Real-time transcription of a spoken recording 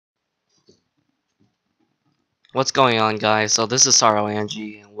What's going on, guys? So this is Saro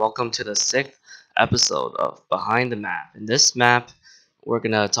Angie, and welcome to the sixth episode of Behind the Map. In this map, we're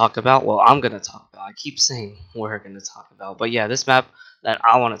gonna talk about. Well, I'm gonna talk about. I keep saying we're gonna talk about, but yeah, this map that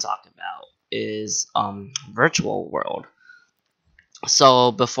I want to talk about is virtual world.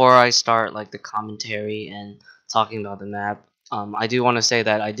 So before I start like the commentary and talking about the map, I do want to say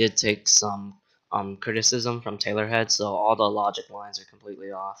that I did take some criticism from Taylorhead, so all the logic lines are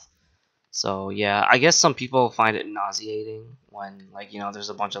completely off. So yeah, I guess some people find it nauseating when there's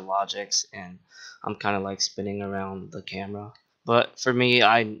a bunch of logics and I'm kind of like spinning around the camera. But for me,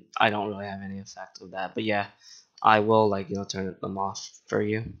 I don't really have any effect of that. But yeah, I will turn them off for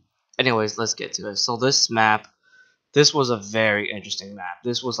you. Anyways, let's get to it. So this was a very interesting map.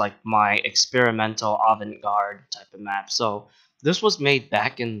 This was like my experimental avant-garde type of map. So this was made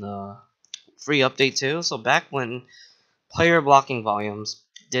back in the free update too. So back when player blocking volumes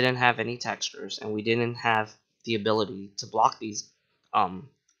didn't have any textures, and we didn't have the ability to block these um,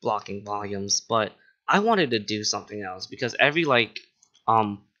 blocking volumes. But I wanted to do something else because every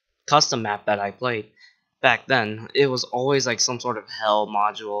um, custom map that I played back then, it was always like some sort of hell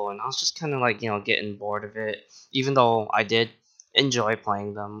module, and I was just kind of like getting bored of it. Even though I did enjoy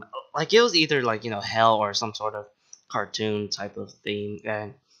playing them, like it was either hell or some sort of cartoon type of theme,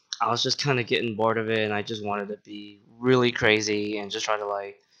 and I was just kind of getting bored of it, and I just wanted to be really crazy and just try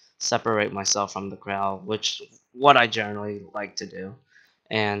to separate myself from the crowd, which what I generally like to do.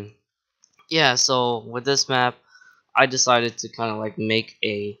 And yeah, so with this map, I decided to kind of like make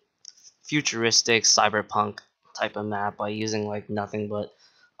a futuristic cyberpunk type of map by using like nothing but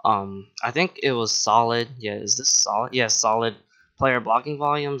I think it was solid. Yeah, is this solid? Yeah, solid player blocking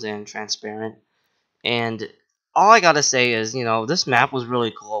volumes and transparent. And all I gotta say is, this map was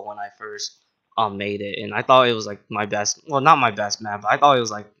really cool when I first made it, and I thought it was like my best. Well, not my best map, but I thought it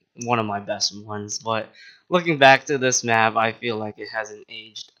was like one of my best ones. But looking back to this map, I feel like it hasn't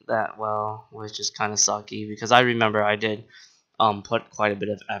aged that well, which is kind of sucky because I remember I did put quite a bit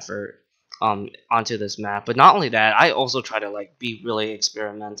of effort onto this map. But not only that, I also try to like be really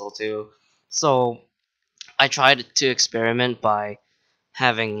experimental too. So I tried to experiment by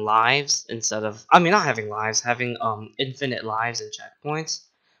having lives instead of, I mean, not having lives, having infinite lives and checkpoints.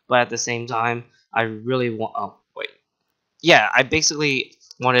 But at the same time, I really want, oh wait, yeah, I basically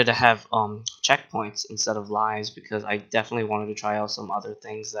wanted to have checkpoints instead of lives because I definitely wanted to try out some other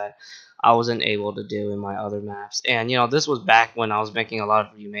things that I wasn't able to do in my other maps. And this was back when I was making a lot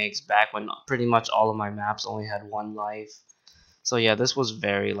of remakes, back when pretty much all of my maps only had one life. So yeah, this was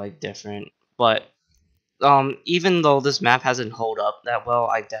very like different. But even though this map hasn't hold up that well,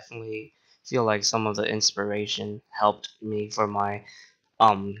 I definitely feel like some of the inspiration helped me for my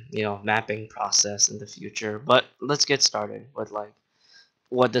mapping process in the future. But let's get started with like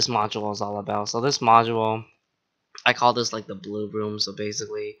what this module is all about. So this module, I call this like the blue room. So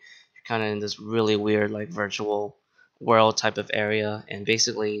basically, you're kind of in this really weird like virtual world type of area, and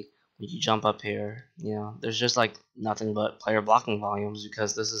basically when you jump up here, there's just like nothing but player blocking volumes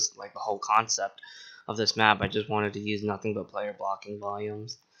because this is like the whole concept of this map. I just wanted to use nothing but player blocking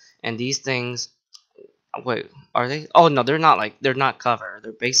volumes, and these things. Wait, are they? Oh no, they're not cover.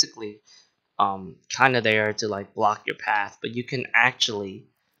 They're basically kind of there to like block your path, but you can actually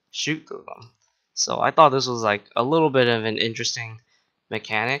shoot through them. So I thought this was like a little bit of an interesting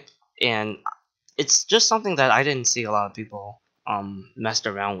mechanic, and it's just something that I didn't see a lot of people messed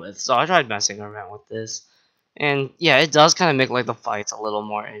around with. So I tried messing around with this, and yeah, it does kind of make like the fights a little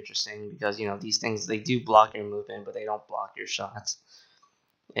more interesting because these things, they do block your movement, but they don't block your shots.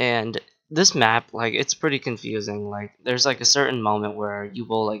 And this map, like, it's pretty confusing. Like, there's like a certain moment where you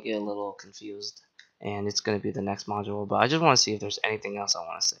will like get a little confused, and it's gonna be the next module. But I just want to see if there's anything else I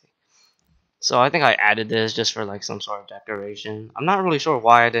want to say. So I think I added this just for like some sort of decoration. I'm not really sure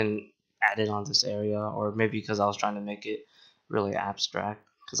why I didn't add it on this area, or maybe because I was trying to make it really abstract.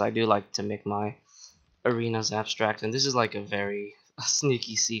 Because I do like to make my arenas abstract, and this is like a very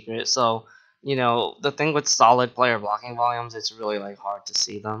sneaky secret. So the thing with solid player blocking volumes, it's really like hard to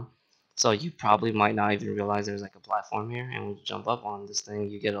see them. So you probably might not even realize there's like a platform here, and when you jump up on this thing,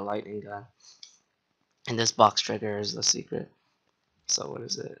 you get a lightning gun, and this box trigger is the secret. So what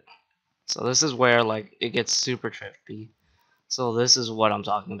is it? So this is where like it gets super trippy. So this is what I'm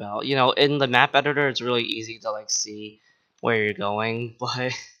talking about. In the map editor, it's really easy to like see where you're going,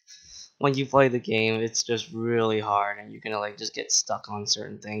 but when you play the game, it's just really hard, and you're gonna like just get stuck on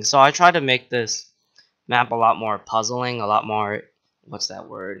certain things. So I try to make this map a lot more puzzling, a lot more, what's that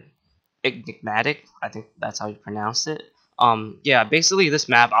word? Enigmatic. I think that's how you pronounce it. Yeah, basically this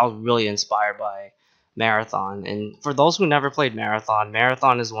map I was really inspired by Marathon, and for those who never played Marathon,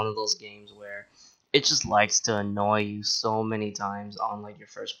 Marathon is one of those games where it just likes to annoy you so many times on like your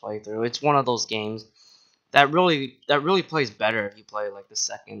first playthrough. It's one of those games that really plays better if you play like the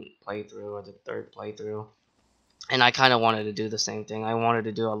second playthrough or the third playthrough. And I kind of wanted to do the same thing. I wanted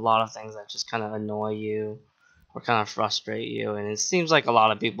to do a lot of things that just kind of annoy you or kind of frustrate you, and it seems like a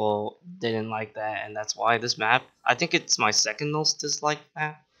lot of people didn't like that, and that's why this map, I think it's my second most disliked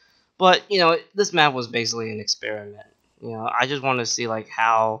map. But this map was basically an experiment. I just want to see like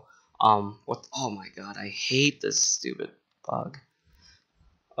how what oh my god, I hate this stupid bug.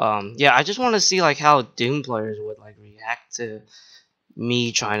 Yeah, I just want to see like how Doom players would like react to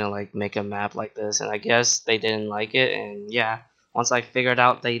me trying to like make a map like this, and I guess they didn't like it. And yeah, once I figured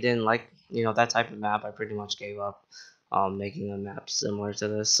out they didn't like that type of map, I pretty much gave up making a map similar to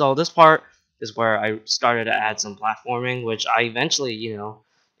this. So this part is where I started to add some platforming, which I eventually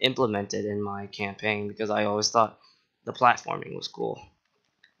implemented in my campaign because I always thought the platforming was cool.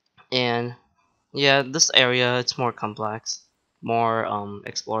 And yeah, this area, it's more complex, more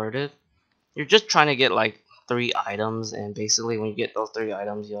explorative. You're just trying to get like 3 items, and basically when you get those 3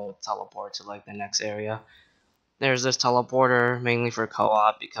 items, you'll teleport to like the next area. There's this teleporter mainly for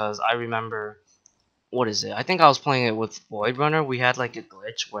co-op because I remember, what is it? I think I was playing it with Void Runner. We had like a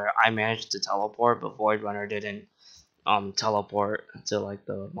glitch where I managed to teleport, but Void Runner didn't teleport to like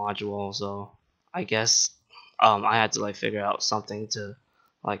the module. So I guess I had to like figure out something to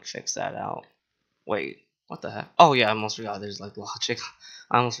like fix that out. Wait, what the heck? Oh yeah, I almost forgot there's like logic.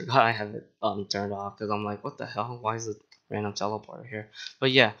 I almost forgot I have it turned off because I'm like, what the hell? Why is the random teleporter here?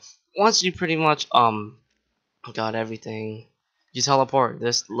 But yeah, once you pretty much got everything, you teleport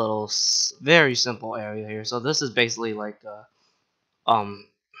this little very simple area here. So this is basically like um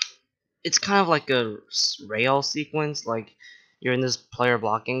it's kind of like a rail sequence. Like you're in this player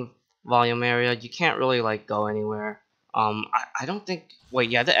blocking volume area. You can't really like go anywhere. I don't think. Wait,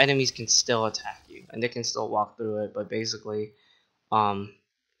 yeah, the enemies can still attack you and they can still walk through it. But basically, um,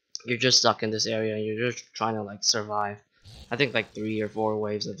 you're just stuck in this area and you're just trying to like survive. I think like 3 or 4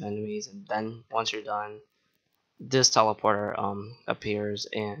 waves of enemies, and then once you're done, this teleporter appears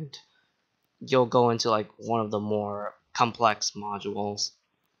and you'll go into like one of the more complex modules.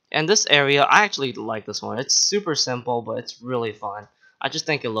 And this area, I actually like this one. It's super simple, but it's really fun. I just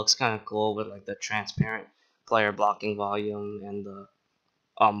think it looks kind of cool with like the transparent player blocking volume and the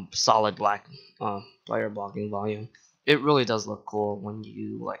solid black player blocking volume. It really does look cool when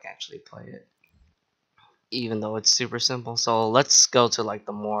you like actually play it, even though it's super simple. So let's go to like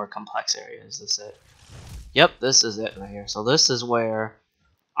the more complex areas. This is it. Yep, this is it right here. So this is where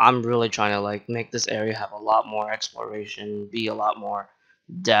I'm really trying to like make this area have a lot more exploration, be a lot more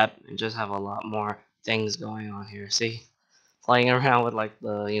depth, and just have a lot more things going on here. See, playing around with like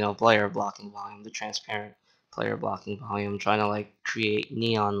the player blocking volume, the transparent player blocking volume, trying to like create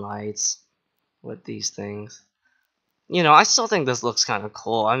neon lights with these things. I still think this looks kind of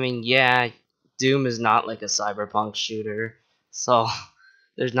cool. I mean, yeah, Doom is not like a cyberpunk shooter, so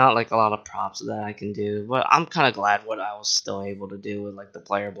there's not like a lot of props that I can do. But I'm kind of glad what I was still able to do with like the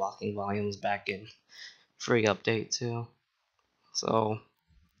player blocking volumes back in free update too. So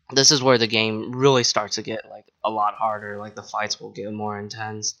this is where the game really starts to get like a lot harder. Like the fights will get more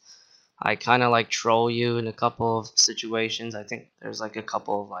intense. I kind of like troll you in a couple of situations. I think there's like a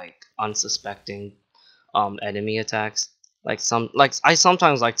couple of like unsuspecting enemy attacks. Like I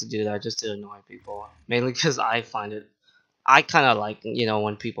sometimes like to do that just to annoy people, mainly because I find it. I kind of like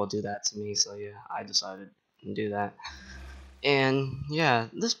when people do that to me. So yeah, I decided to do that. And yeah,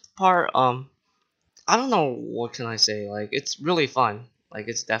 this part I don't know what can I say. Like it's really fun. Like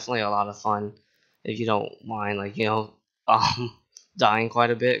it's definitely a lot of fun if you don't mind like dying quite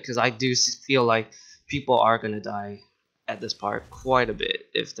a bit, because I do feel like people are gonna die at this part quite a bit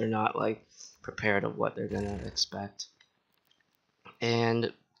if they're not like prepared of what they're gonna expect.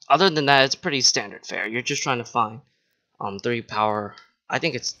 And other than that, it's pretty standard fare. You're just trying to find 3 power. I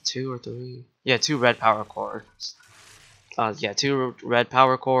think it's 2 or 3. Yeah, 2 red power cores. Yeah, 2 red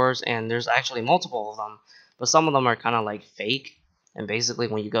power cores, and there's actually multiple of them, but some of them are kind of like fake. And basically,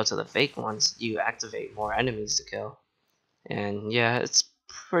 when you go to the fake ones, you activate more enemies to kill. And yeah, it's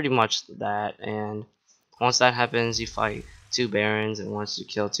pretty much that. And once that happens, you fight 2 barons, and once you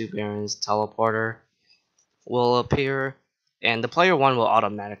kill 2 barons, teleporter will appear, and the player one will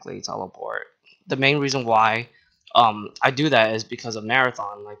automatically teleport. The main reason why I do that is because of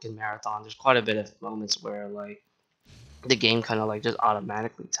marathon. Like in marathon, there's quite a bit of moments where like the game kind of like just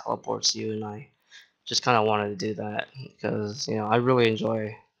automatically teleports you, and I just kind of wanted to do that because I really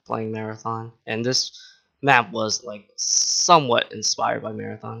enjoy playing marathon, and this map was like somewhat inspired by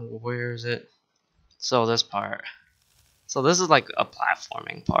marathon. Where is it? So this part. So this is like a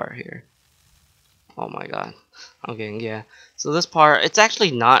platforming part here. Oh my god. Okay, yeah. So this part, it's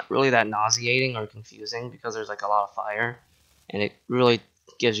actually not really that nauseating or confusing because there's like a lot of fire, and it really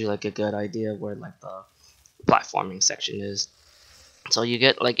gives you like a good idea of where like the platforming section is. So you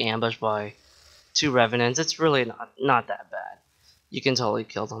get like ambushed by two revenants. It's really not that bad. You can totally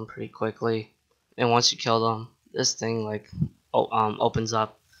kill them pretty quickly, and once you kill them, this thing like opens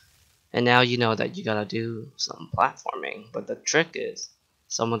up, and now you know that you gotta do some platforming. But the trick is,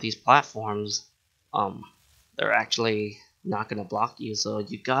 some of these platforms, um, they're actually not gonna block you, so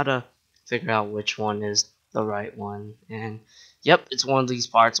you gotta figure out which one is the right one. And yep, it's one of these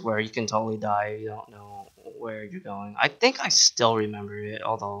parts where you can totally die if you don't know where you're going. I think I still remember it,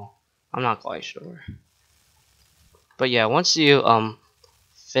 although I'm not quite sure. But yeah, once you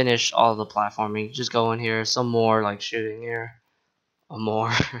finish all the platforming, just go in here, some more like shooting here,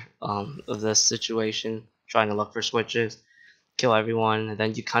 more of this situation, trying to look for switches, kill everyone, and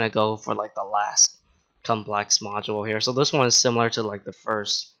then you kind of go for like the last complex module here. So this one is similar to like the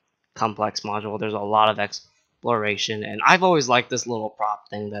first complex module. There's a lot of exploration, and I've always liked this little prop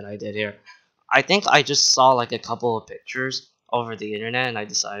thing that I did here. I think I just saw like a couple of pictures over the internet, and I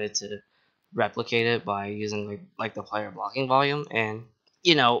decided to replicate it by using like the player blocking volume. And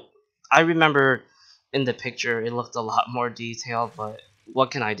you know, I remember in the picture it looked a lot more detailed, but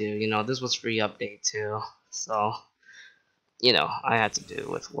what can I do? You know, this was free update too, so I had to do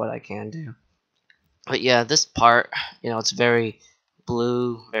with what I can do. But yeah, this part, it's very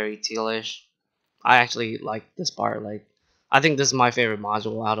blue, very tealish. I actually like this part. Like, I think this is my favorite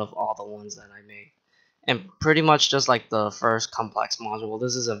module out of all the ones that I made. And pretty much just like the first complex module,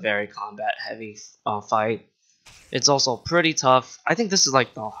 this is a very combat heavy fight. It's also pretty tough. I think this is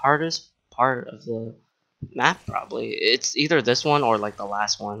like the hardest part of the map probably. It's either this one or like the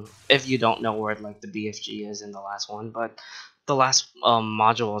last one. If you don't know where like the BFG is in the last one, but the last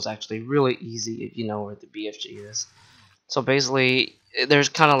module is actually really easy if you know where the BFG is. So basically, there's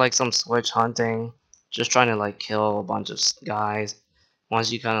kind of like some switch hunting, just trying to like kill a bunch of guys.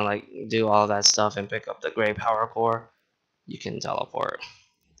 Once you kind of like do all that stuff and pick up the gray power core, you can teleport.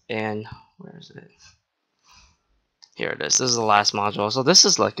 And where is it? Here it is. This is the last module. So this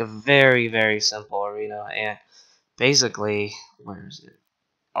is like a very, very simple arena. And basically, where is it?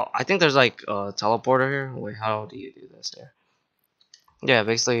 Oh, I think there's like a teleporter here. Wait, how do you do this here? Yeah,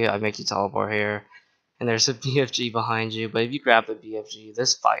 basically I make you teleport here, and there's a BFG behind you. But if you grab the BFG,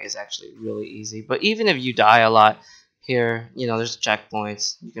 this fight is actually really easy. But even if you die a lot here, there's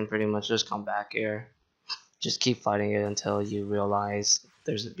checkpoints. You can pretty much just come back here. Just keep fighting it until you realize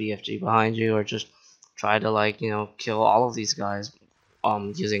there's a BFG behind you, or just try to like kill all of these guys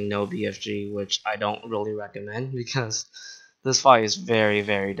using no BFG, which I don't really recommend because this fight is very,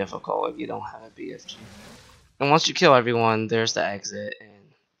 very difficult if you don't have a BFG. And once you kill everyone, there's the exit,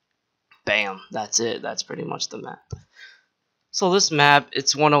 and bam, that's it. That's pretty much the map. So this map,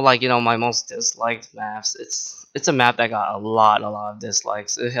 it's one of like my most disliked maps. It's a map that got a lot of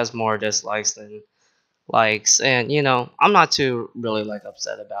dislikes. It has more dislikes than likes, and I'm not too really like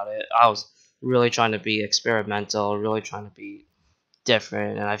upset about it. I was really trying to be experimental, really trying to be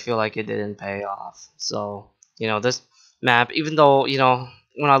different, and I feel like it didn't pay off. So this map, even though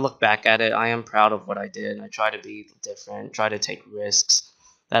when I look back at it, I am proud of what I did, and I try to be different, try to take risks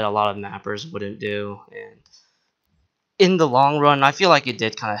that a lot of mappers wouldn't do. And in the long run, I feel like it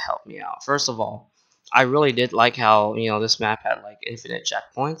did kind of help me out. First of all, I really did like how this map had like infinite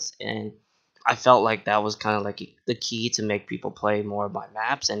checkpoints, and I felt like that was kind of like the key to make people play more by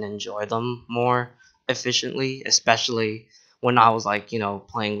maps and enjoy them more efficiently, especially when I was like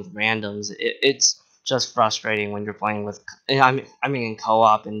playing with randoms. It's just frustrating when you're playing with I mean in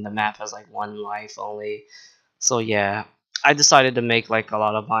co-op and the map has like one life only. So yeah, I decided to make like a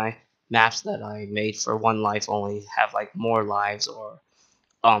lot of my maps that I made for one life only have like more lives, or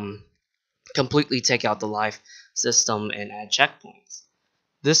um completely take out the life system and add checkpoints.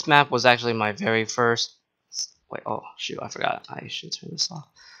 This map was actually my very first. Wait, oh shoot, I forgot. I should turn this off.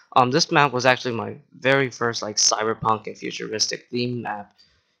 This map was actually my very first like cyberpunk and futuristic theme map.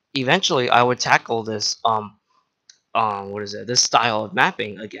 Eventually, I would tackle this what is it, this style of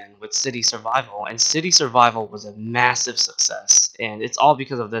mapping again with city survival, and city survival was a massive success, and it's all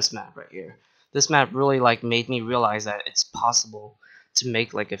because of this map right here. This map really like made me realize that it's possible to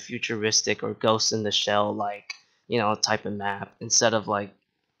make like a futuristic or Ghost in the Shell like type of map, instead of like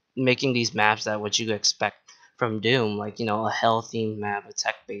making these maps that what you expect from Doom, like a hell themed map, a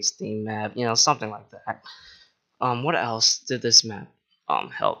tech based themed map, something like that. What else did this map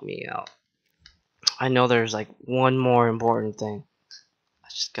help me out? I know there's like one more important thing. I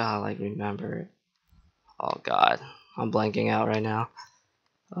just gotta like remember it. Oh god, I'm blanking out right now.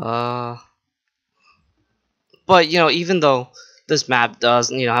 Uh, But even though this map does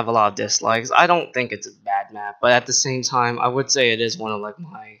have a lot of dislikes, I don't think it's a bad map. But at the same time, I would say it is one of like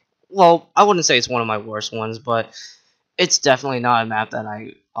my, well, I wouldn't say it's one of my worst ones, but it's definitely not a map that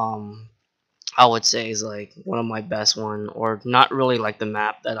I would say is like one of my best one, or not really like the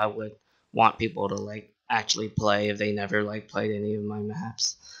map that I would want people to like actually play if they never like played any of my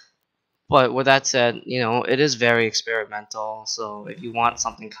maps. But with that said, it is very experimental. So if you want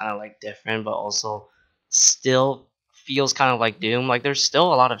something kind of like different, but also still feels kind of like Doom, like there's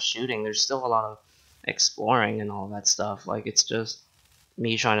still a lot of shooting, there's still a lot of exploring and all that stuff. Like it's just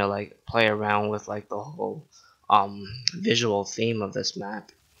me trying to like play around with like the whole visual theme of this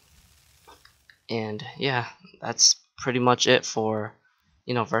map. And yeah, that's pretty much it for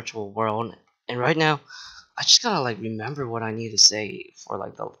virtual world. And right now I just gotta like remember what I need to say for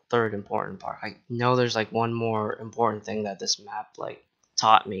like the third important part. I know there's like one more important thing that this map like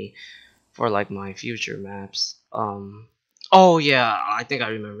taught me for like my future maps. Oh yeah, I think I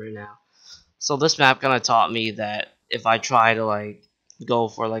remember it now. So this map kind of taught me that if I try to like go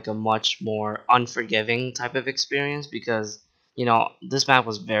for like a much more unforgiving type of experience, because this map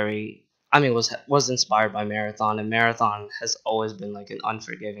was very, I mean, was inspired by Marathon, and Marathon has always been like an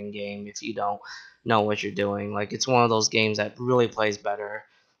unforgiving game if you don't know what you're doing. Like it's one of those games that really plays better,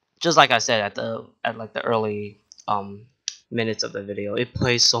 just like I said at like the early um minutes of the video, it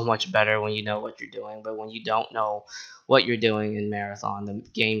plays so much better when you know what you're doing. But when you don't know what you're doing in Marathon, the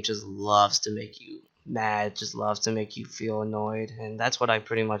game just loves to make you mad, just loves to make you feel annoyed, and that's what I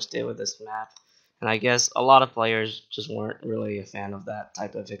pretty much did with this map. And I guess a lot of players just weren't really a fan of that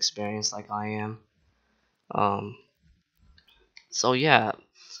type of experience like I am. Um, so yeah,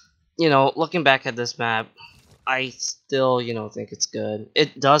 looking back at this map, I still, think it's good.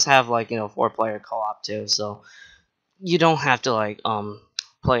 It does have like, 4-player co-op too, so you don't have to like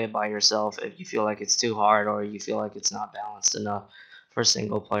play it by yourself if you feel like it's too hard or you feel like it's not balanced enough for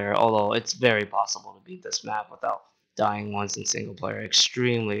single player. Although it's very possible to beat this map without dying once in single player.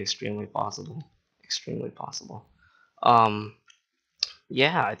 Extremely, extremely possible. Extremely possible. Um,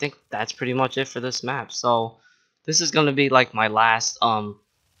 yeah, I think that's pretty much it for this map. So this is gonna be like my last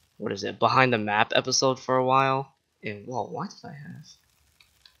what is it, behind the map episode for a while. And whoa, why did I have?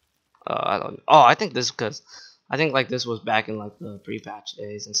 I don't. Oh, I think this because I think like this was back in like the pre-patch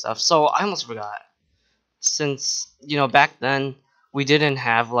days and stuff. So I almost forgot. Since back then we didn't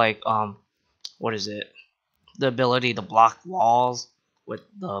have like what is it, the ability to block walls with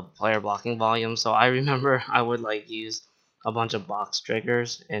the player blocking volume. So I remember I would like use a bunch of box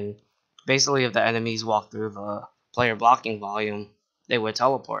triggers, and basically if the enemies walk through the player blocking volume, they would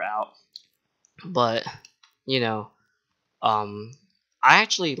teleport out. But you know um I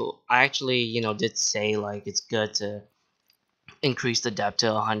actually did say like it's good to increase the depth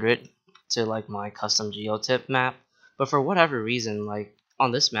to 100 to like my custom geotip map. But for whatever reason, like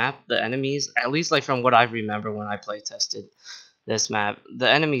on this map, the enemies, at least like from what I remember when I play tested this map, the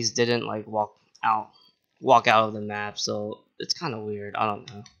enemies didn't like out walk out of the map. So it's kind of weird. I don't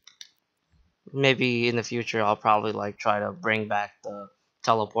know. Maybe in the future I'll probably like try to bring back the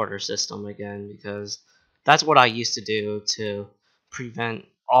teleporter system again, because that's what I used to do to prevent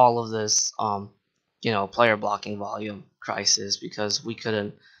all of this player blocking volume crisis, because we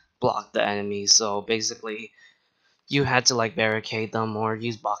couldn't block the enemies. So basically you had to like barricade them or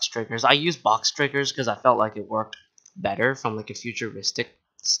use box triggers. I used box triggers because I felt like it worked better from like a futuristic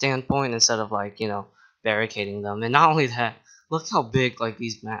standpoint instead of like barricading them. And not only that, look how big like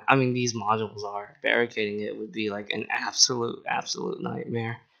these modules are. Barricading it would be like an absolute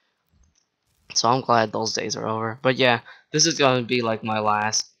nightmare. So I'm glad those days are over. But yeah, this is gonna be like my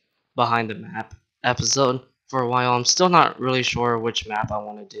last behind the map episode for a while. I'm still not really sure which map I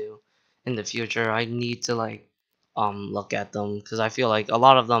want to do in the future. I need to like look at them, because I feel like a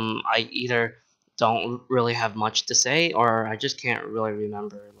lot of them I either don't really have much to say, or I just can't really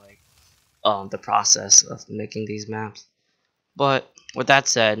remember like the process of making these maps. But with that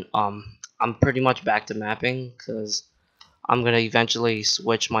said, I'm pretty much back to mapping, because I'm gonna eventually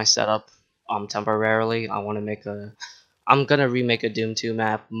switch my setup temporarily. I'm gonna remake a Doom 2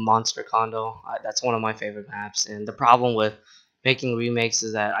 map, Monster Condo. That's one of my favorite maps, and the problem with making remakes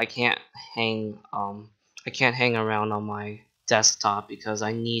is that I can't hang around on my desktop, because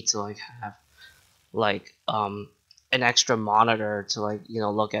I need to like have like an extra monitor to like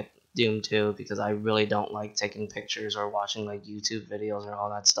look at Doom 2, because I really don't like taking pictures or watching like YouTube videos or all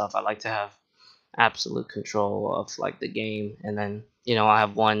that stuff. I like to have absolute control of like the game. And then I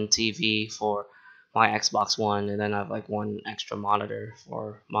have one TV for my Xbox One, and then I have like one extra monitor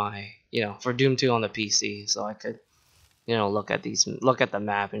for my for Doom 2 on the PC, so I could look at the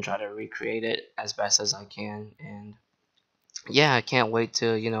map and try to recreate it as best as I can. And yeah, I can't wait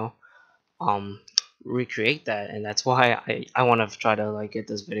to um recreate that. And that's why I want to try to like get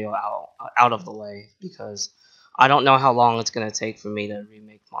this video out of the way, because I don't know how long it's gonna take for me to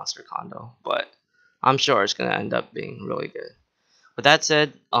remake Monster Condo, but I'm sure it's gonna end up being really good. With that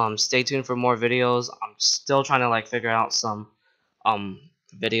said, stay tuned for more videos. I'm still trying to like figure out some um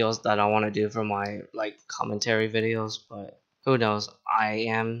videos that I want to do for my like commentary videos, but who knows.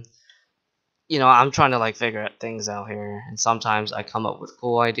 I'm trying to like figure out things out here, and sometimes I come up with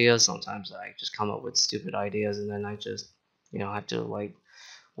cool ideas, sometimes I just come up with stupid ideas, and then I just have to like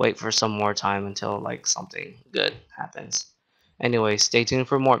wait for some more time until like something good happens. Anyway, stay tuned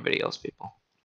for more videos, people.